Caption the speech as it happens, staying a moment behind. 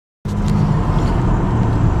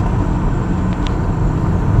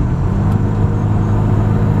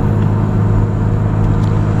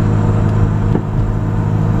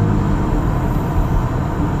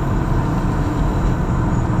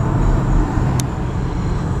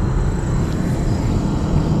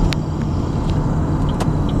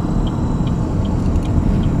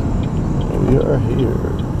are here.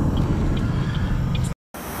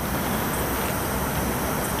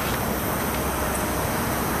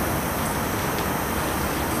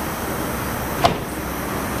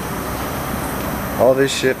 All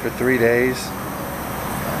this shit for 3 days.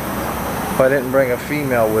 If I didn't bring a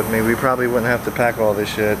female with me, we probably wouldn't have to pack all this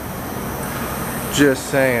shit. Just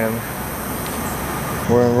saying.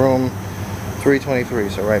 We're in room 323,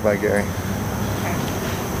 so right by Gary.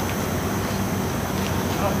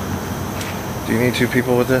 Do you need 2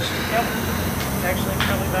 people with this? Yep. It's actually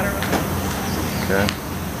probably better with this. Okay.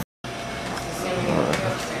 Assuming you want to go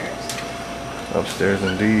upstairs. Upstairs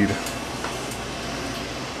indeed.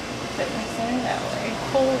 Fitness center that way.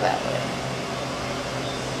 Pool that way.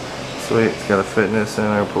 Sweet, it's got a fitness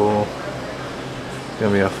center, pool. It's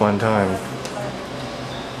gonna be a fun time.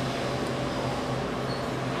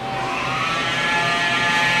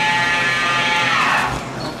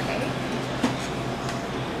 Okay.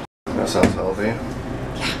 That sounds healthy.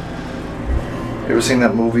 You ever seen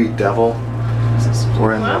that movie Devil?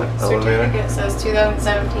 We're in the elevator. Certificate says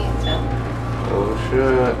 2017, so. Oh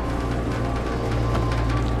shit.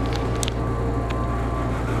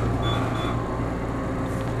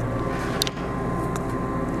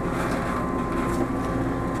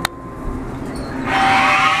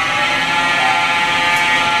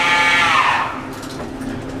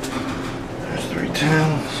 There's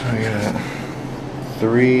 310, so we got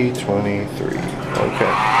 323.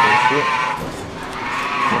 Okay.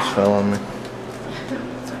 Just fell on me.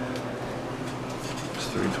 It's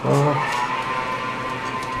 312.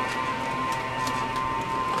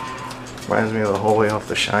 Reminds me of the hallway off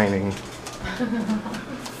The Shining.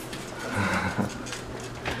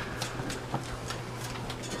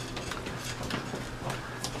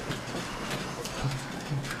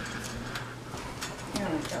 There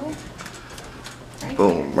we go. Right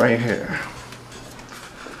Boom, here. right here.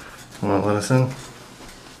 You wanna let us in?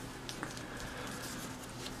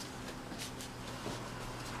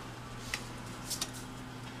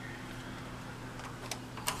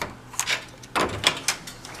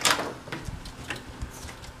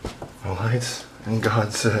 Lights, and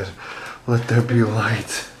God said, let there be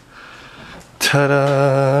light.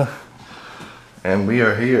 Ta-da! And we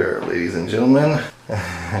are here, ladies and gentlemen.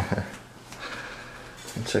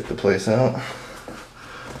 Check the place out.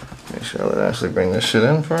 Make sure I let Ashlee bring this shit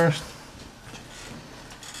in first.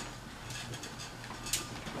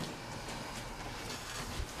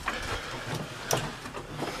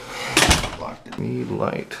 Locked it. Need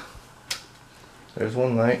light. There's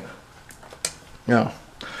one light. No.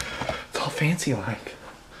 All fancy like.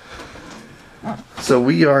 So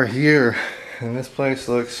we are here and this place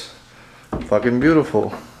looks fucking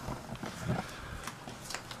beautiful.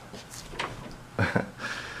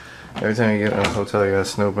 Every time you get in a hotel you gotta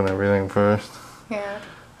snoop and everything first. Yeah.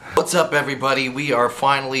 What's up everybody? We are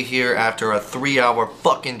finally here after a 3-hour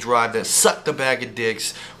fucking drive that sucked a bag of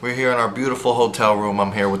dicks. We're here in our beautiful hotel room.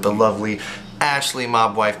 I'm here with the lovely Ashlee,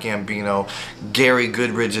 MobWife Gambino. Gary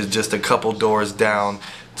Goodridge is just a couple doors down.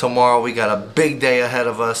 Tomorrow we got a big day ahead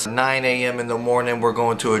of us. 9 a.m. in the morning we're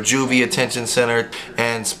going to a juvie attention center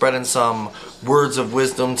and spreading some words of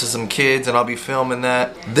wisdom to some kids, and I'll be filming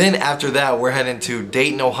that. Then after that we're heading to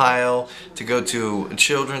Dayton, Ohio to go to a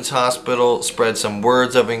children's hospital, spread some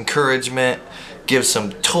words of encouragement, give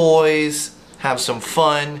some toys, have some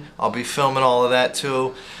fun. I'll be filming all of that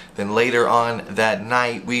too. Then later on that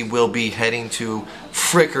night we will be heading to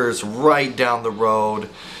Frickers right down the road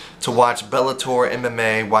to watch Bellator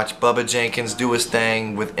MMA, watch Bubba Jenkins do his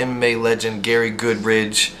thing with MMA legend Gary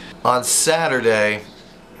Goodridge. On Saturday,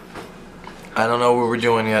 I don't know what we're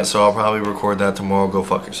doing yet, so I'll probably record that tomorrow. Go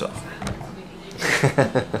fuck yourself.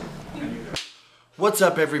 What's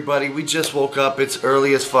up everybody? We just woke up. It's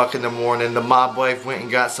early as fuck in the morning. The MobWife went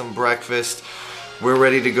and got some breakfast. We're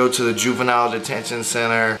ready to go to the juvenile detention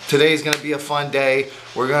center. Today's gonna be a fun day.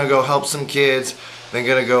 We're gonna go help some kids. Then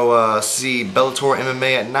gonna go see Bellator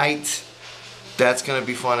MMA at night. That's gonna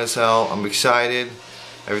be fun as hell. I'm excited.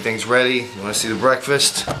 Everything's ready. You wanna see the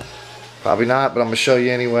breakfast? Probably not, but I'm gonna show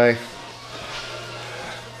you anyway.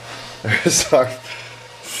 There's our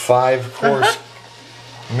 5-course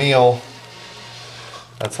meal.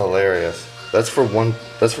 That's hilarious. That's for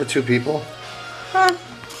 2 people? Huh.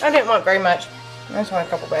 I didn't want very much. I just want a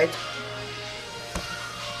couple bites.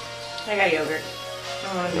 I got yogurt. I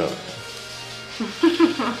don't want to No.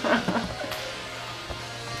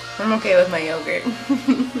 I'm okay with my yogurt.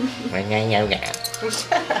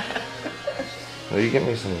 Will you get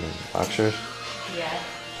me some boxers? Yeah.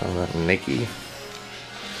 Some of that Nikki.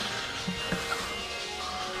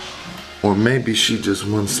 Or maybe she just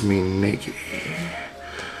wants me naked.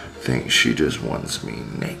 Think she just wants me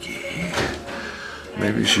naked.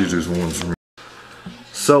 Maybe she just wants me.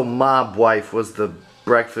 So MobWife, was the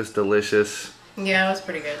breakfast delicious? Yeah, it was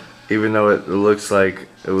pretty good. Even though it looks like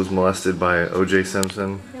it was molested by O.J.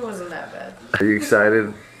 Simpson? It wasn't that bad. Are you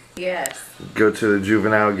excited? Yes. Go to the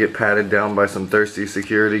juvenile, get patted down by some thirsty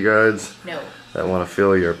security guards? No. That want to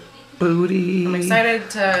feel your booty. I'm excited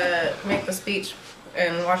to make the speech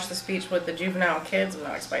and watch the speech with the juvenile kids. I'm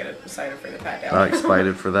not excited for the pat down. Not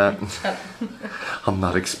excited for that? I'm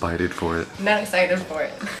not excited for it. Not excited for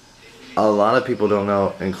it. A lot of people don't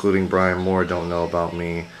know, including Brian Moore, don't know about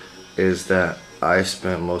me, is that I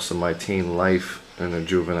spent most of my teen life in a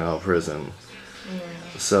juvenile prison.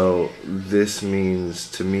 So this means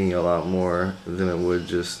to me a lot more than it would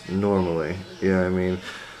just normally. You know what I mean?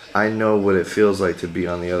 I know what it feels like to be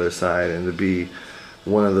on the other side and to be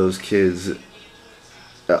one of those kids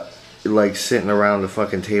like sitting around the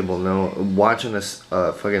fucking table, watching a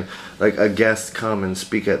fucking, like, a guest come and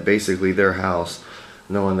speak at basically their house,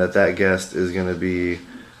 knowing that that guest is gonna be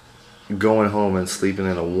going home and sleeping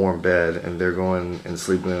in a warm bed, and they're going and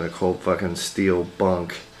sleeping in a cold fucking steel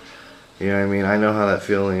bunk. You know what I mean? I know how that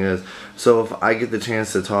feeling is. So if I get the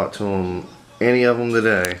chance to talk to them, any of them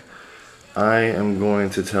today, I am going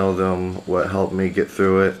to tell them what helped me get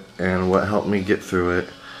through it, and what helped me get through it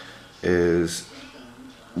is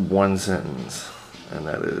one sentence, and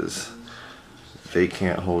that is, they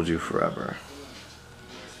can't hold you forever.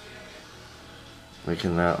 They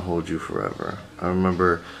cannot hold you forever. I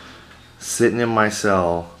remember sitting in my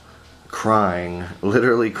cell, crying,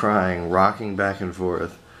 literally crying, rocking back and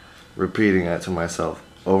forth, repeating that to myself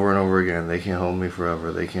over and over again. They can't hold me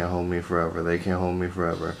forever. They can't hold me forever. They can't hold me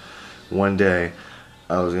forever. One day,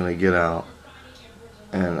 I was gonna get out,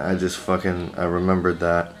 and I just I remembered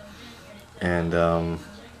that, and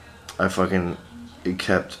I fucking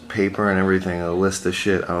kept paper and everything, a list of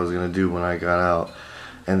shit I was gonna do when I got out.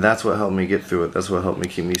 And that's what helped me get through it. That's what helped me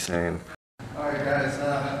keep me sane. Alright guys,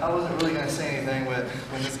 I wasn't really gonna say anything, but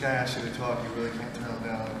when this guy asks you to talk, you really can't turn him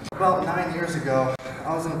down. About 9 years ago,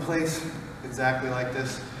 I was in a place exactly like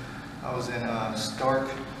this. I was in Stark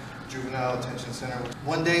Juvenile Detention Center.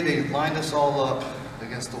 One day they lined us all up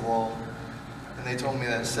against the wall, and they told me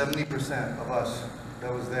that 70% of us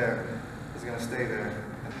that was there is gonna stay there.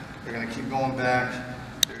 They're gonna keep going back.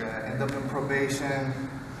 They're gonna end up in probation,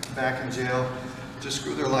 back in jail, just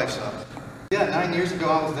screw their lives up. Yeah, 9 years ago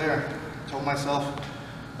I was there. Told myself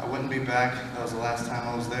I wouldn't be back. That was the last time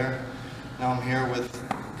I was there. Now I'm here with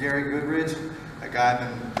Gary Goodridge, a guy I've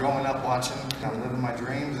been growing up watching. I'm living my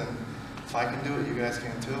dreams, and if I can do it, you guys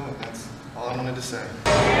can too, and that's all I wanted to say.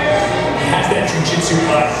 Has that jiu-jitsu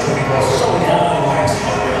fight going on so long?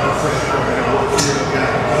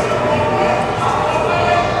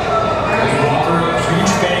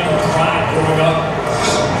 Huge fan of crime growing up.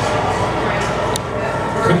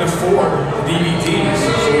 Couldn't afford the DVDs,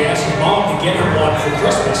 so we asked his mom to get her one for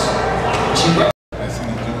Christmas. She I said,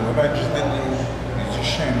 what I just did to you is just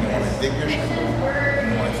shame. You want to dig your shame on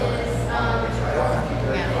my side.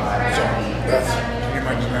 So that's pretty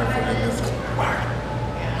much enough for this.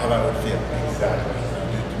 How that would feel. Exactly.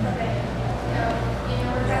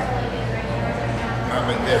 Not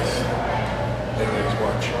like this. Like this,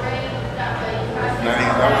 watch. Not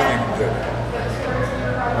even, I was thinking good.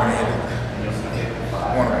 I want to hit it. I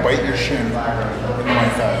want to bite your shin into my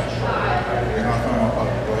thigh. You're not going to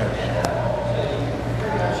go ahead.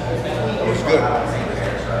 That was good.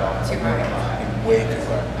 Way too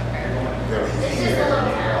hard.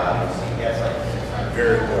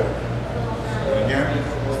 Very good. But again,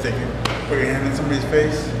 just take it. Put your hand in somebody's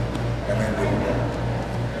face, and then do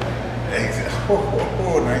it. Exit.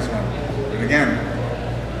 Oh, nice one. Do it again.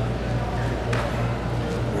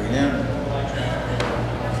 Do it again.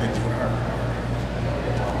 Say too hard.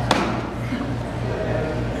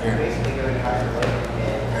 Again.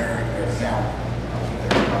 Very good. Now.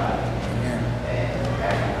 Again.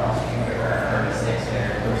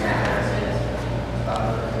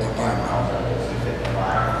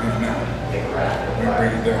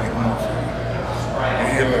 Bring it down more for you.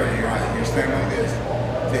 And you're standing like this.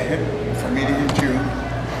 To hit, for me to hit you,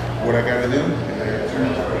 what I gotta do is turn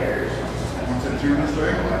this way. Once I turn this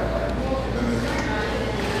way, then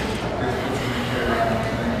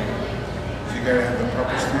so you gotta have the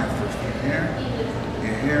proper stance first.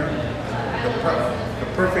 You're here. The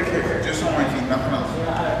perfect hit, just on my feet, nothing else.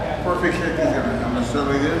 Perfect hit is I'm gonna start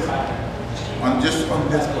like this. Just on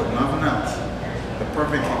this foot, nothing else. The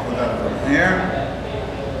perfect kick without from here.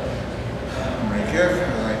 I'm gonna kick,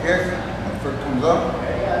 as I kick, my foot comes up.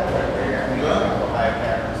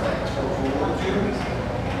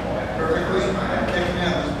 Perfectly. I'm kicking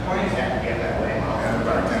at this point. And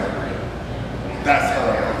back down. That's how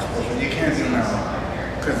that works. You can't do that.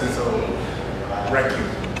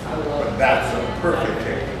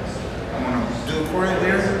 right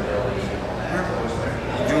there.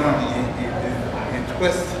 You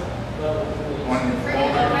twist on your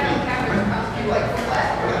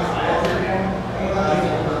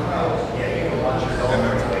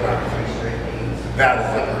that is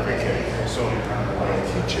the perfect kick. So I'm going to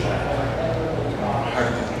teach you that. How to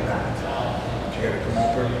do that. You got to come up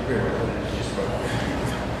prepared.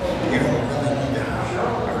 You don't really need to have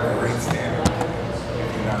a great standard.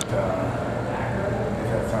 You're not,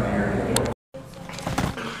 that's not your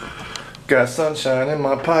Got sunshine in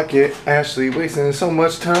my pocket. Ashley wasting so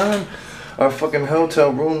much time. Our fucking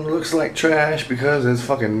hotel room looks like trash because it's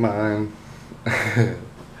fucking mine.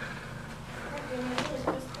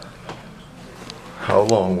 How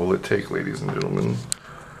long will it take, ladies and gentlemen,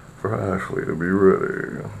 for Ashley to be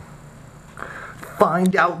ready?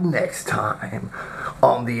 Find out next time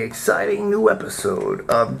on the exciting new episode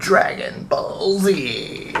of Dragon Ball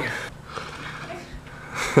Z.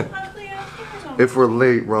 If we're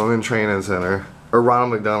late, Ronan Training Center or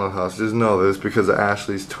Ronald McDonald House, just know this because of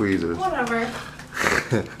Ashley's tweezers. Whatever.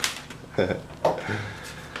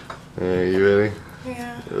 Hey, you ready?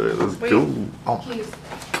 Yeah. Alright, let's Wait. go. Oh. Keys.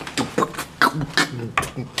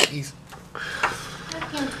 Keys.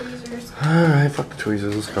 Fucking tweezers. Alright, fuck the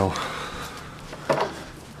tweezers, let's go.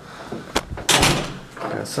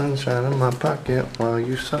 Got sunshine in my pocket while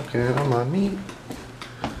you sucking on my meat.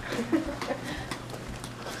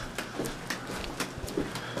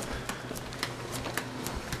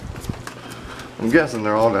 I'm guessing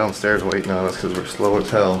they're all downstairs waiting on us because we're slow as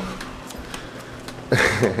hell.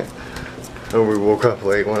 Or we woke up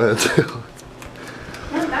late, one of the two.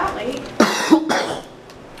 Not that late.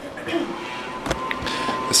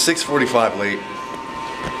 It's 6:45 late.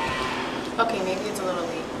 Okay, maybe it's a little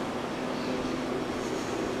late.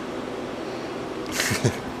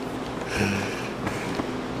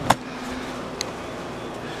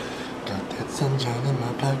 Got that sunshine in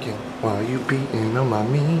my pocket while you beating on my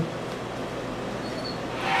meat.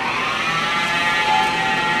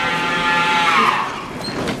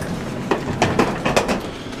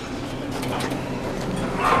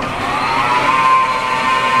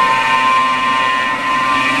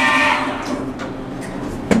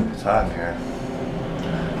 It's hot in here.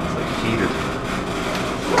 It's like heated.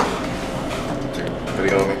 Dude,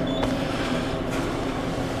 video of me.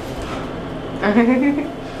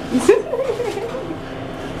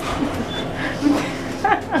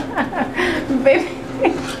 Baby.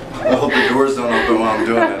 I hope the doors don't open while I'm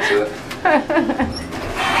doing that shit.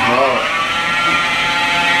 Oh.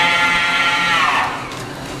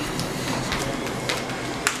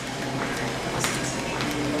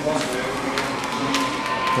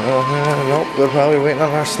 Nope, they're probably waiting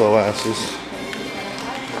on our slow asses.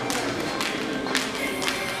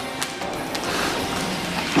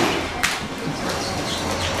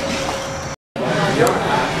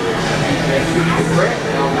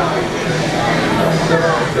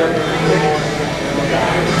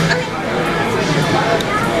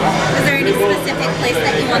 Is there any specific place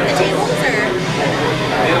that you want the tables, or?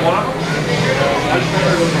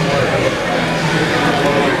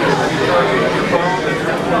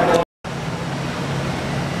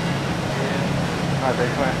 Alright,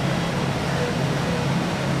 babe, come here.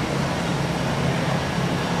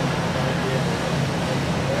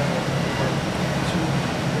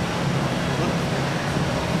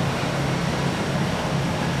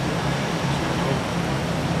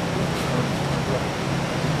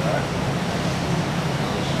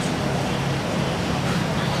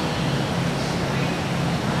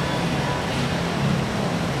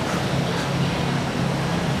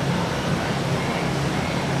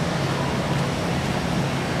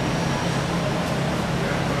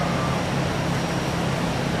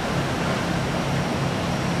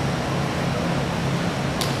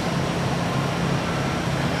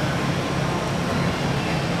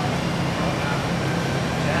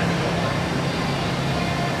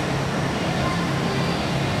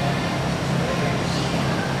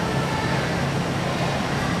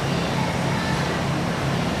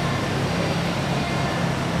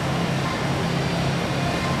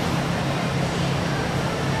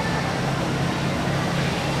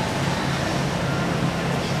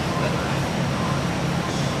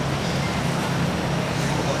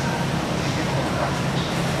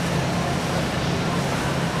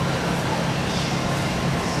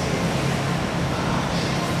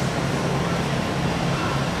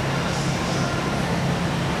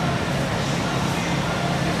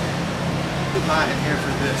 Hot in here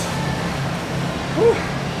for this. Whew.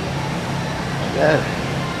 Yeah.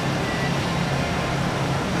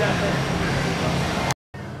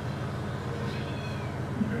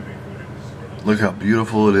 Look how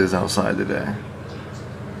beautiful it is outside today.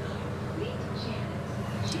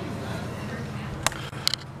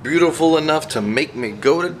 beautiful enough to make me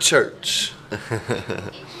go to church.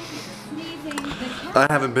 I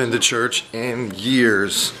haven't been to church in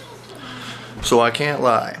years, so I can't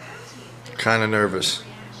lie. Kind of nervous.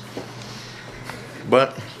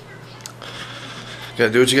 But,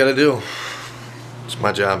 gotta do what you gotta do. It's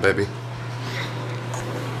my job, baby.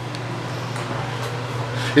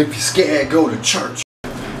 If you're scared, go to church.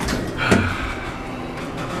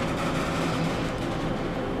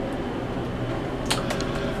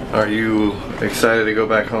 Are you excited to go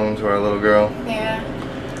back home to our little girl? Yeah.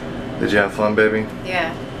 Did you have fun, baby?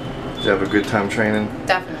 Yeah. Did you have a good time training?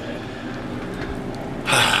 Definitely.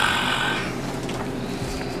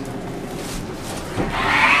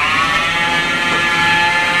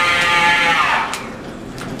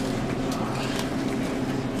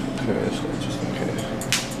 Just in case.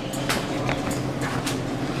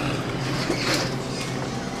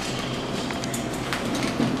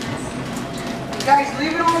 You guys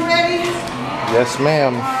leaving already? Yes,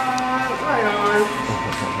 ma'am. Right on.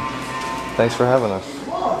 Thanks for having us.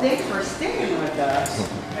 Well, thanks for staying with us.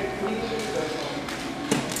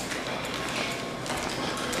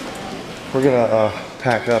 We're gonna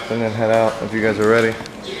pack up and then head out if you guys are ready.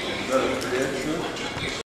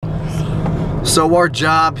 So our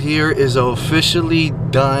job here is officially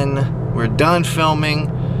done. We're done filming.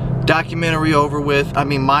 Documentary over with. I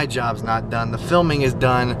mean, my job's not done. The filming is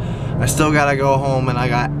done. I still gotta go home and I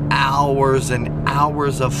got hours and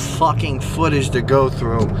hours of fucking footage to go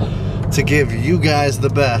through to give you guys the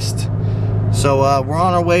best. So we're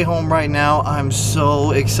on our way home right now. I'm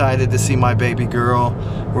so excited to see my baby girl.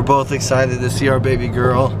 We're both excited to see our baby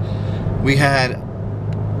girl. We had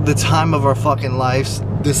the time of our fucking lives.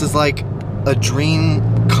 This is like a dream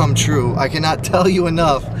come true. I cannot tell you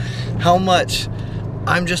enough how much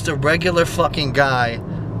I'm just a regular fucking guy.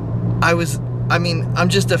 I mean, I'm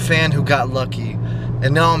just a fan who got lucky.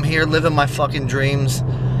 And now I'm here living my fucking dreams.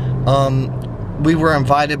 We were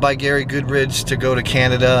invited by Gary Goodridge to go to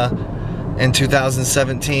Canada in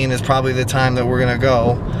 2017 is probably the time that we're gonna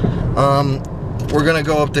go. We're gonna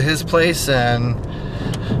go up to his place and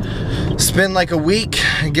spend like a week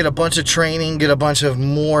and get a bunch of training, get a bunch of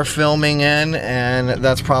more filming in, and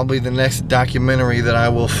that's probably the next documentary that I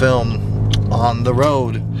will film on the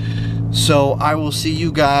road. So I will see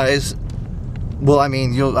you guys. Well, I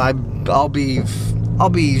mean, I'll be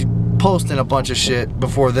posting a bunch of shit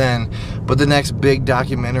before then, but the next big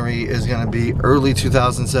documentary is gonna be early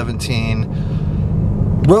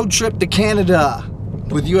 2017. Road trip to Canada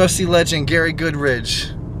with UFC legend Gary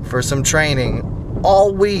Goodridge for some training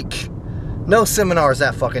all week. No seminars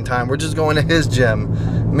that fucking time. We're just going to his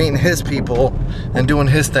gym, meeting his people, and doing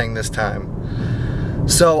his thing this time.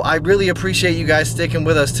 So I really appreciate you guys sticking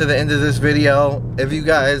with us to the end of this video. If you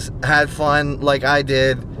guys had fun like I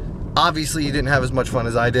did, obviously you didn't have as much fun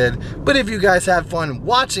as I did, but if you guys had fun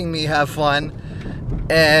watching me have fun,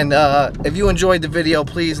 and if you enjoyed the video,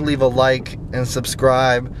 please leave a like and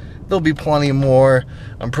subscribe. There'll be plenty more.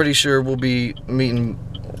 I'm pretty sure we'll be meeting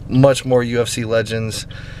much more UFC legends.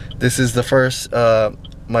 This is the first,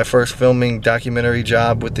 my first filming documentary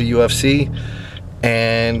job with the UFC,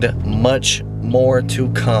 and much more to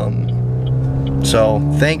come. So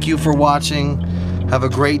thank you for watching. Have a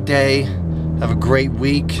great day. Have a great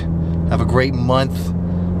week. Have a great month.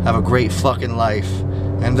 Have a great fucking life.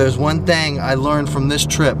 And there's one thing I learned from this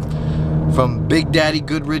trip, from Big Daddy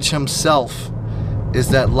Goodridge himself, is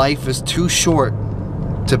that life is too short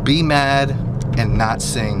to be mad and not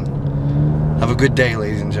sing. Have a good day,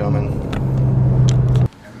 ladies and gentlemen.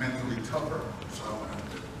 And mentally tougher, so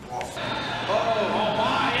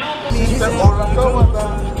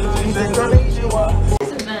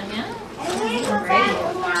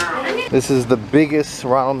This is the biggest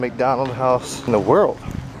Ronald McDonald house in the world.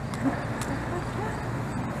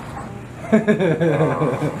 That's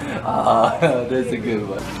a good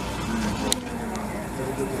one.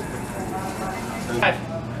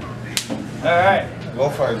 All right.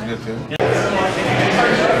 Bullfire is good too.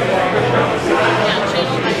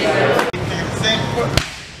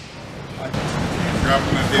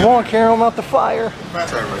 Come on, carry him out the fire.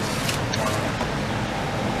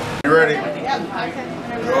 You ready? Yeah, okay.